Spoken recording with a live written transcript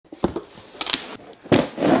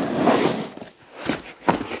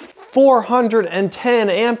410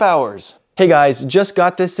 amp hours. Hey guys, just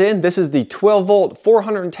got this in. This is the 12 volt,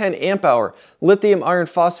 410 amp hour lithium iron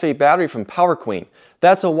phosphate battery from Power Queen.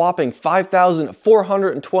 That's a whopping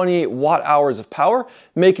 5,428 watt hours of power,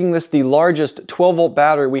 making this the largest 12 volt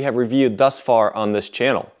battery we have reviewed thus far on this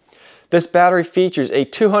channel. This battery features a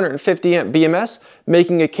 250 amp BMS,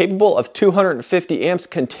 making it capable of 250 amps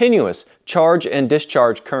continuous charge and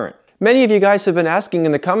discharge current. Many of you guys have been asking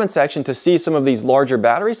in the comment section to see some of these larger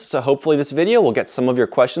batteries, so hopefully this video will get some of your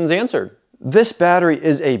questions answered. This battery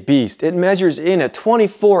is a beast. It measures in at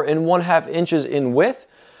 24½ inches in width,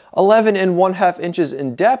 11½ inches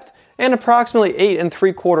in depth, and approximately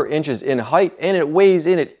 8¾ inches in height, and it weighs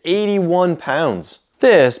in at 81 pounds.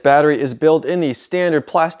 This battery is built in the standard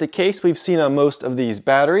plastic case we've seen on most of these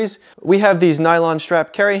batteries. We have these nylon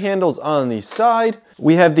strap carry handles on the side.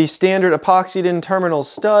 We have the standard epoxied in terminal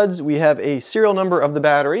studs. We have a serial number of the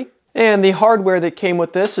battery. And the hardware that came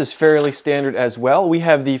with this is fairly standard as well. We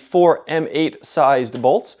have the 4 M8 sized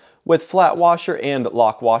bolts with flat washer and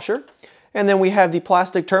lock washer. And then we have the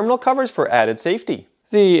plastic terminal covers for added safety.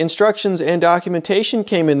 The instructions and documentation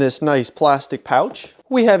came in this nice plastic pouch.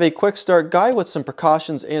 We have a quick start guide with some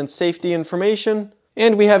precautions and safety information.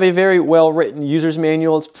 And we have a very well written user's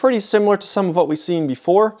manual. It's pretty similar to some of what we've seen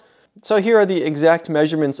before. So here are the exact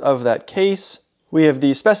measurements of that case. We have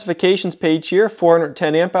the specifications page here,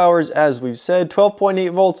 410 amp hours as we've said,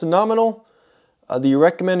 12.8 volts nominal. The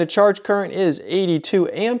recommended charge current is 82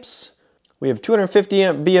 amps. We have 250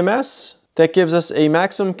 amp BMS. That gives us a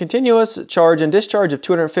maximum continuous charge and discharge of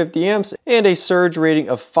 250 amps and a surge rating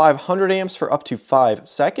of 500 amps for up to 5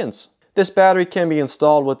 seconds. This battery can be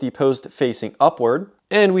installed with the post facing upward.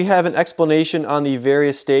 And we have an explanation on the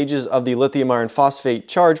various stages of the lithium iron phosphate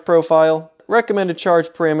charge profile, recommended charge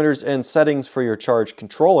parameters and settings for your charge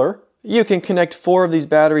controller. You can connect 4 of these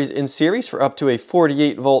batteries in series for up to a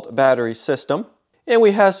 48 volt battery system. And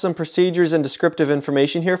we have some procedures and descriptive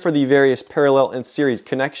information here for the various parallel and series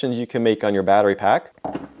connections you can make on your battery pack.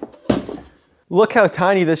 Look how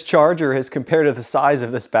tiny this charger is compared to the size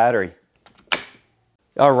of this battery.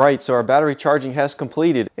 Alright, so our battery charging has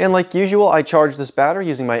completed. And like usual, I charge this battery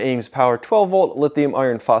using my Ames Power 12 volt lithium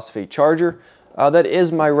iron phosphate charger. That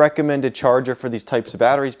is my recommended charger for these types of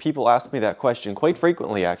batteries. People ask me that question quite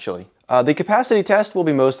frequently actually. The capacity test will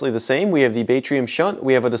be mostly the same. We have the Batrium shunt.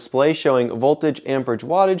 We have a display showing voltage, amperage,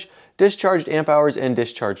 wattage, discharged amp hours, and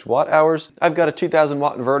discharged watt hours. I've got a 2000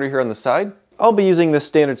 watt inverter here on the side. I'll be using this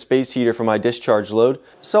standard space heater for my discharge load.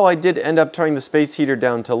 So I did end up turning the space heater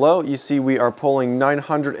down to low. You see we are pulling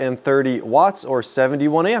 930 watts or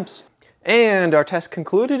 71 amps. And our test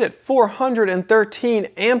concluded at 413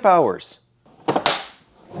 amp hours.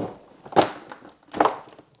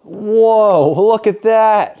 Whoa, look at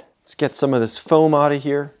that. Let's get some of this foam out of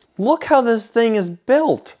here. Look how this thing is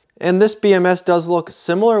built. And this BMS does look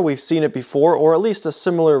similar. We've seen it before, or at least a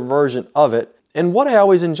similar version of it. And what I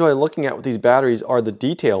always enjoy looking at with these batteries are the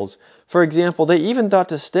details. For example, they even thought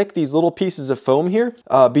to stick these little pieces of foam here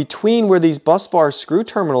between where these bus bar screw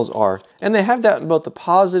terminals are. And they have that on both the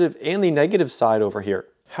positive and the negative side over here.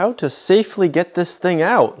 How to safely get this thing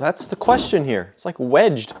out? That's the question here. It's like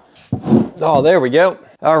wedged. Oh, there we go.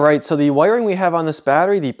 All right, so the wiring we have on this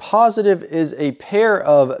battery, the positive is a pair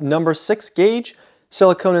of number 6 gauge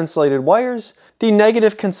silicone insulated wires. The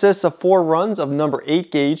negative consists of 4 runs of number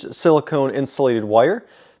 8 gauge silicone insulated wire.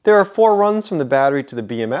 There are 4 runs from the battery to the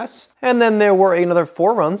BMS, and then there were another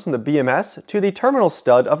 4 runs from the BMS to the terminal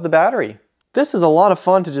stud of the battery. This is a lot of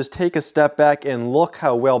fun to just take a step back and look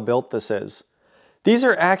how well built this is. These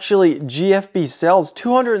are actually GFB cells,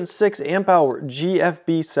 206 amp hour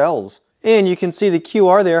GFB cells. And you can see the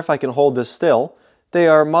QR there if I can hold this still. They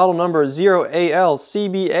are model number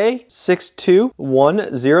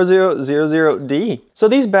 0ALCBA6210000D. So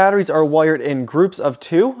these batteries are wired in groups of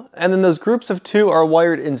 2, and then those groups of 2 are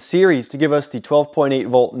wired in series to give us the 12.8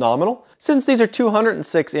 volt nominal. Since these are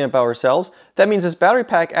 206 amp hour cells, that means this battery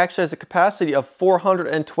pack actually has a capacity of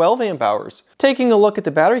 412 amp hours. Taking a look at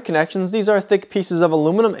the battery connections, these are thick pieces of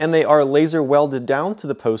aluminum and they are laser welded down to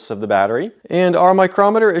the posts of the battery. And our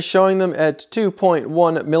micrometer is showing them at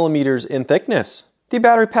 2.1 millimeters in thickness. The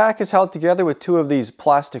battery pack is held together with 2 of these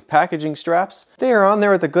plastic packaging straps. They are on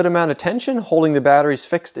there with a good amount of tension, holding the batteries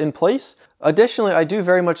fixed in place. Additionally, I do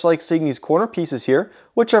very much like seeing these corner pieces here,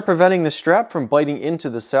 which are preventing the strap from biting into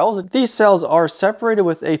the cells. These cells are separated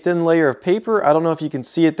with a thin layer of paper. I don't know if you can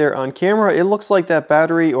see it there on camera. It looks like that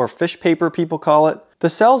battery or fish paper people call it. The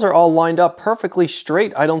cells are all lined up perfectly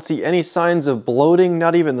straight. I don't see any signs of bloating,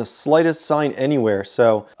 not even the slightest sign anywhere.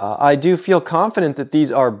 So I do feel confident that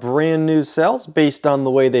these are brand new cells based on the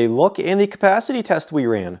way they look and the capacity test we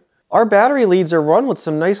ran. Our battery leads are run with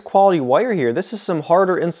some nice quality wire here. This is some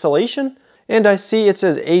harder insulation, and I see it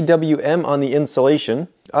says AWM on the insulation.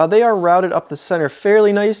 They are routed up the center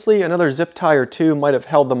fairly nicely. Another zip tie or two might have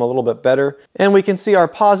held them a little bit better. And we can see our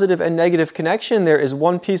positive and negative connection. There is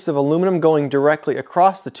one piece of aluminum going directly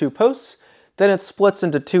across the two posts. Then it splits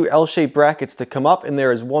into two L-shaped brackets to come up, and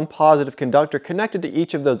there is one positive conductor connected to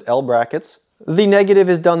each of those L brackets. The negative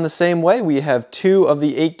is done the same way. We have two of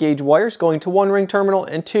the 8-gauge wires going to one ring terminal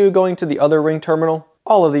and two going to the other ring terminal.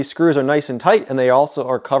 All of these screws are nice and tight, and they also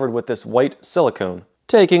are covered with this white silicone.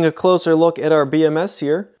 Taking a closer look at our BMS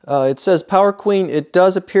here, it says Power Queen. It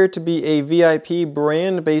does appear to be a VIP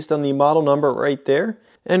brand based on the model number right there.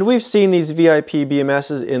 And we've seen these VIP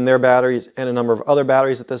BMSs in their batteries and a number of other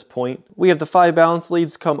batteries at this point. We have the 5 balance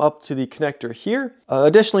leads come up to the connector here.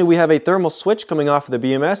 Additionally, we have a thermal switch coming off of the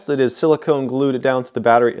BMS that is silicone glued down to the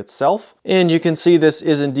battery itself. And you can see this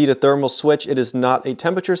is indeed a thermal switch. It is not a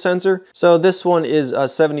temperature sensor. So this one is a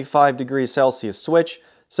 75 degrees Celsius switch.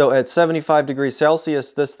 So at 75 degrees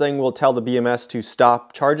Celsius, this thing will tell the BMS to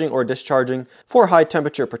stop charging or discharging for high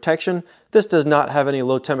temperature protection. This does not have any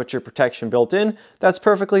low temperature protection built in. That's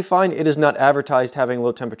perfectly fine. It is not advertised having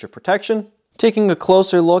low temperature protection. Taking a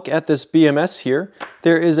closer look at this BMS here,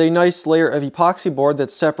 there is a nice layer of epoxy board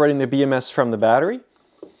that's separating the BMS from the battery.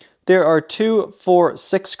 There are 2, 4,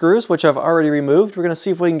 6 screws, which I've already removed. We're going to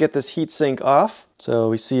see if we can get this heat sink off. So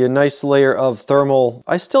we see a nice layer of thermal.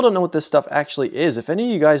 I still don't know what this stuff actually is. If any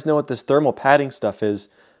of you guys know what this thermal padding stuff is,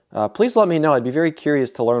 please let me know. I'd be very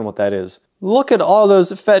curious to learn what that is. Look at all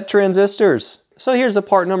those FET transistors. So here's the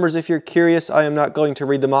part numbers if you're curious. I am not going to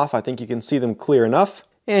read them off. I think you can see them clear enough.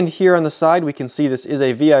 And here on the side, we can see this is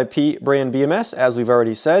a VIP brand BMS, as we've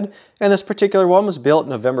already said. And this particular one was built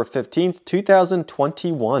November 15th,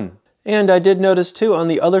 2021. And I did notice too, on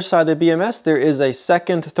the other side of the BMS, there is a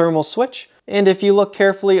second thermal switch. And if you look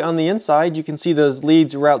carefully on the inside, you can see those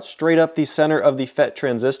leads route straight up the center of the FET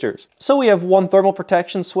transistors. So we have one thermal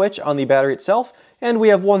protection switch on the battery itself, and we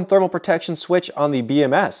have one thermal protection switch on the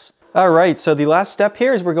BMS. Alright, so the last step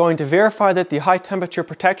here is we're going to verify that the high temperature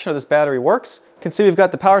protection of this battery works. You can see we've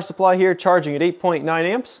got the power supply here charging at 8.9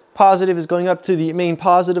 amps. Positive is going up to the main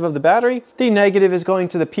positive of the battery. The negative is going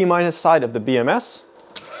to the P- side of the BMS.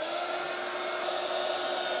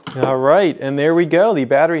 All right, and there we go. The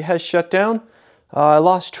battery has shut down. I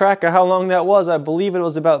lost track of how long that was. I believe it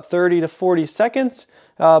was about 30 to 40 seconds,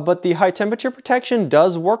 but the high temperature protection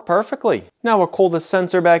does work perfectly. Now we'll cool the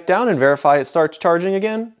sensor back down and verify it starts charging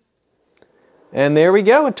again. And there we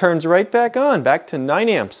go. It turns right back on, back to 9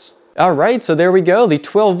 amps. All right, so there we go, the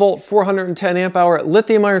 12-volt, 410 amp hour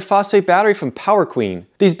lithium iron phosphate battery from Power Queen.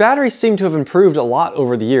 These batteries seem to have improved a lot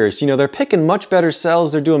over the years. You know, they're picking much better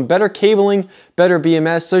cells, they're doing better cabling, better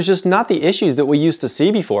BMS, so it's just not the issues that we used to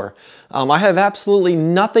see before. I have absolutely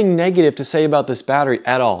nothing negative to say about this battery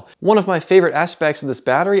at all. One of my favorite aspects of this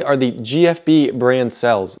battery are the GFB brand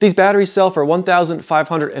cells. These batteries sell for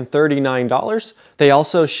 $1,539. They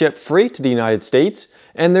also ship free to the United States.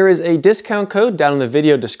 And there is a discount code down in the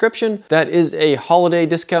video description. That is a holiday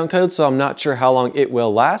discount code, so I'm not sure how long it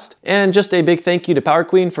will last. And just a big thank you to Power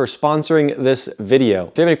Queen for sponsoring this video.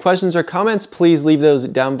 If you have any questions or comments, please leave those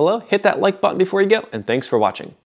down below. Hit that like button before you go, and thanks for watching.